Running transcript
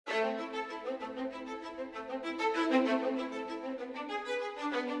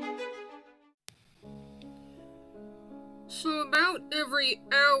So about every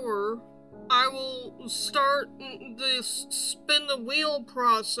hour, I will start this spin the wheel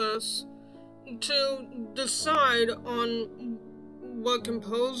process to decide on what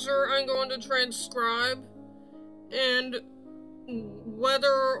composer I'm going to transcribe and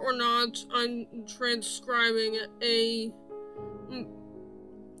whether or not I'm transcribing a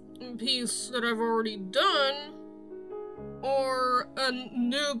piece that I've already done or a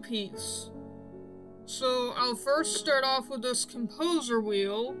new piece. So I'll first start off with this composer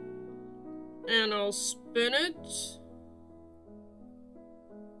wheel, and I'll spin it,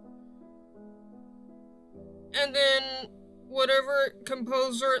 and then whatever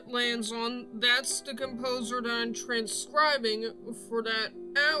composer it lands on, that's the composer that I'm transcribing for that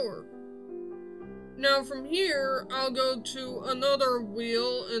hour. Now from here, I'll go to another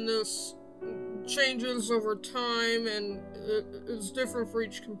wheel, and this changes over time and is different for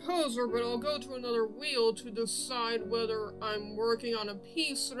each composer, but I'll go to another wheel to decide whether I'm working on a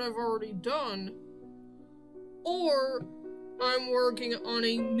piece that I've already done or I'm working on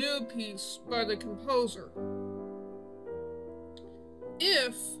a new piece by the composer.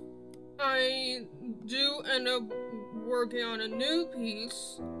 If I do end up working on a new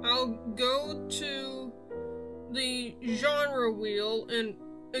piece, I'll go to the genre wheel, and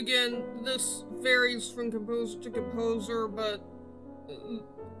again, this varies from composer to composer, but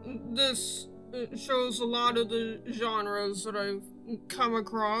this shows a lot of the genres that I've come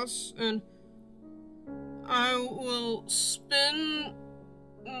across, and I will spin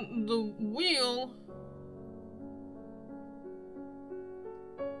the wheel,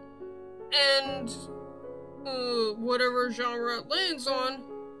 and whatever genre it lands on,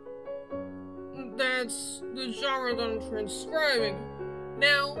 that's the genre that I'm transcribing.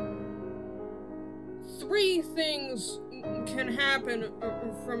 Now, 3 things can happen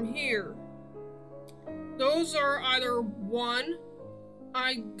from here. Those are either 1,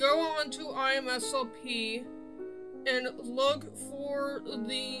 I go onto IMSLP and look for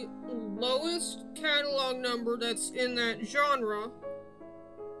the lowest catalog number that's in that genre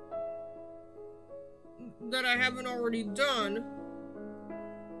that I haven't already done.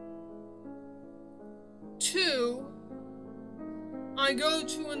 2, I go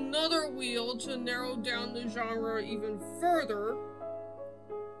to another wheel to narrow down the genre even further.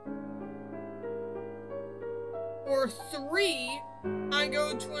 Or 3, I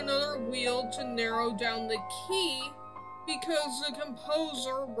go to another wheel to narrow down the key because the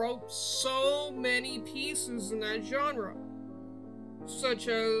composer wrote so many pieces in that genre, such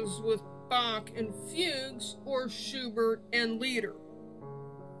as with Bach and fugues or Schubert and Lieder.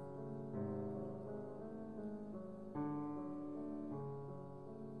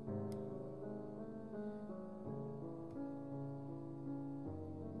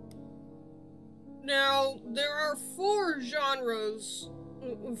 Now, there are 4 genres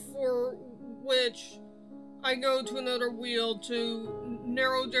for which I go to another wheel to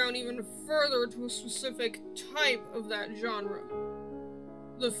narrow down even further to a specific type of that genre.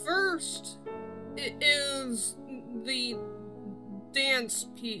 The first is the dance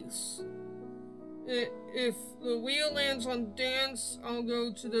piece. If the wheel lands on dance, I'll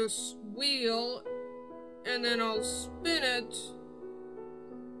go to this wheel, and then I'll spin it.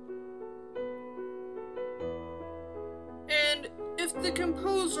 And if the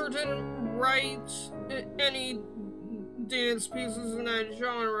composer didn't write any dance pieces in that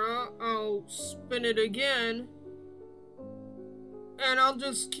genre, I'll spin it again. And I'll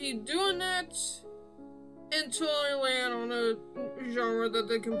just keep doing that until I land on a genre that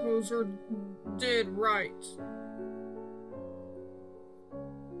the composer did write.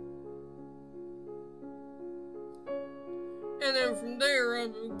 And then from there,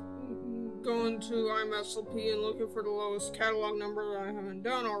 I'm going to IMSLP and looking for the lowest catalog number that I haven't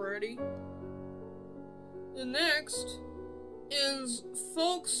done already. The next is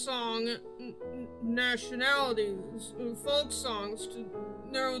folk song nationalities, folk songs, to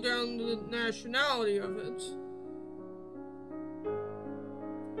narrow down the nationality of it.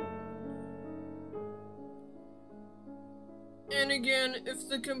 And again, if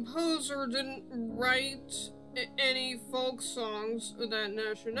the composer didn't write any folk songs of that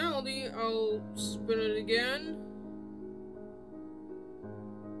nationality, I'll spin it again.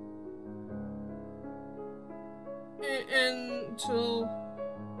 Until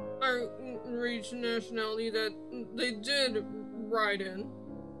I reach a nationality that they did write in.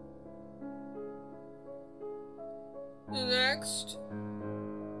 The next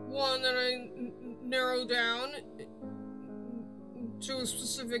one that I narrow down to a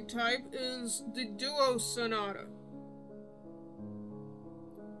specific type is the duo sonata.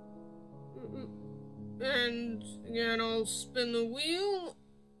 And again, I'll spin the wheel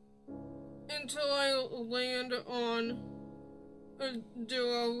until I land on a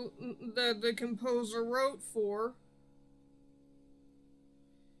duo that the composer wrote for.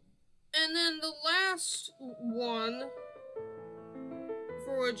 And then the last one,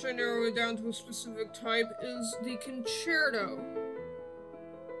 for which I narrow it down to a specific type, is the concerto.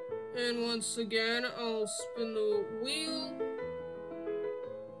 And once again, I'll spin the wheel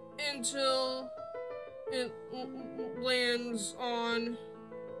until it lands on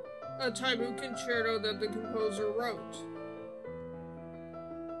a type of concerto that the composer wrote.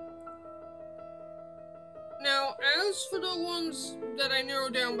 Now, as for the ones that I narrow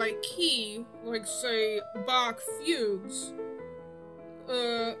down by key, like say Bach fugues,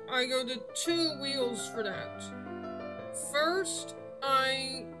 I go to 2 wheels for that. First,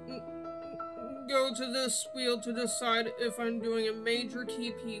 I go to this wheel to decide if I'm doing a major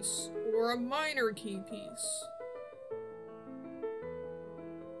key piece or a minor key piece.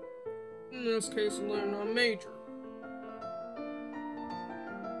 In this case, I'm landing on major.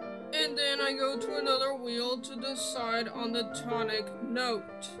 And then I go to another wheel to decide on the tonic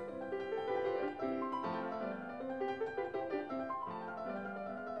note.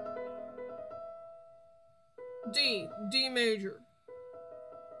 D major.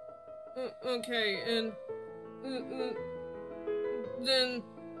 Okay, and then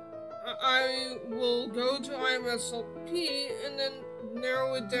I will go to IMSLP and then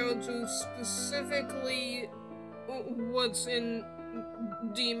narrow it down to specifically what's in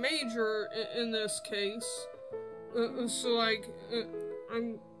D major in this case. So like,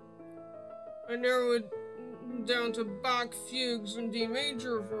 I narrow it down to Bach fugues in D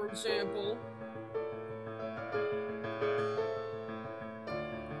major, for example.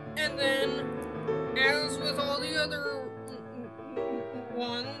 And then, as with all the other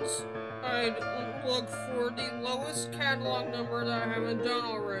ones, I'd look for the lowest catalog number that I haven't done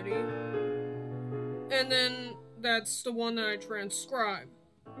already. And then that's the one that I transcribe.